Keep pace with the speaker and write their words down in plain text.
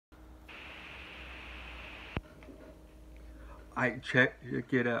check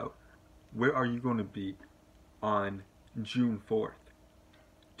it out. Where are you going to be on June 4th,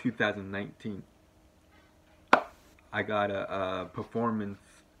 2019? I got a performance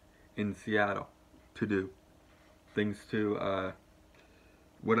in Seattle to do. Thanks to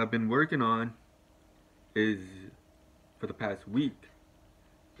what I've been working on is for the past week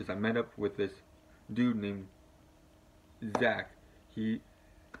is I met up with this dude named Zach. He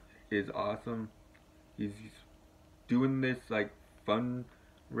is awesome. He's doing this like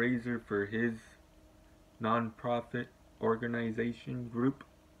fundraiser for his non-profit organization group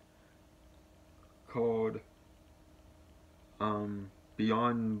called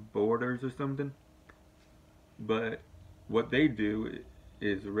Beyond Borders or something. But what they do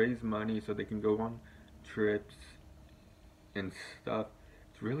is raise money so they can go on trips and stuff.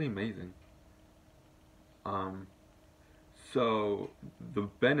 It's really amazing. So the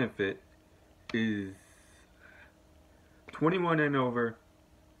benefit is 21 and over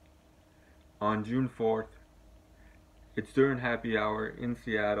on June 4th. It's during happy hour in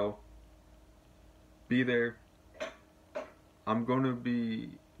Seattle. Be there.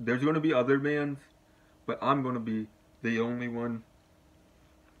 There's gonna be other bands, but I'm gonna be the only one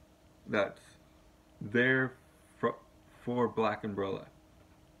that's there for Black Umbrella.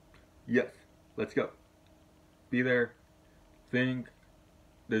 Yes, let's go. Be there.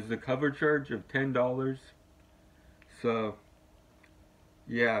 There's a cover charge of $10. So,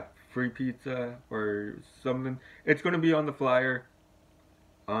 yeah, free pizza or something. It's gonna be on the flyer.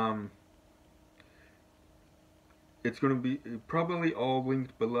 It's gonna be probably all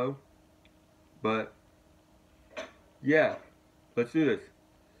linked below. But yeah, let's do this.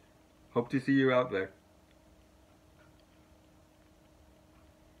 Hope to see you out there.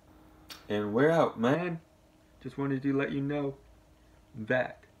 And we're out, man. Just wanted to let you know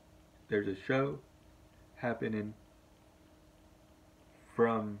that there's a show happening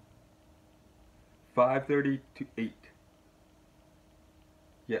from 5:30 to 8.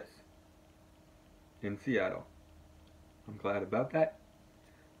 Yes. In Seattle. I'm glad about that.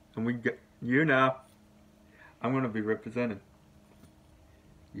 And I'm going to be representing.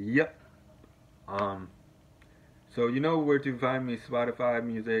 Yep. So you know where to find me, Spotify,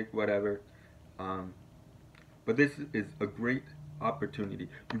 music, whatever. But this is a great opportunity.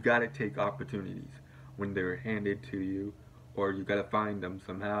 You gotta take opportunities when they're handed to you, or you gotta find them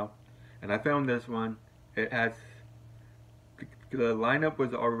somehow. And I found this one. It has, the lineup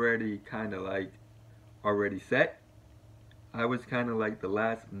was already kind of like already set. I was kind of like the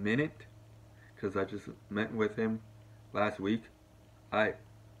last minute, because I just met with him last week.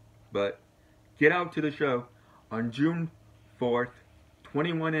 But get out to the show on June 4th,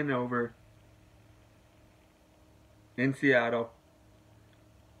 21 and over, in Seattle.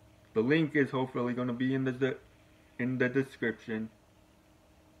 The link is hopefully going to be in the description.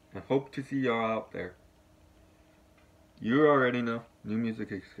 I hope to see y'all out there. You already know, new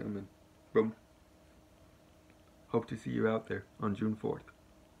music is coming. Boom. Hope to see you out there on June 4th.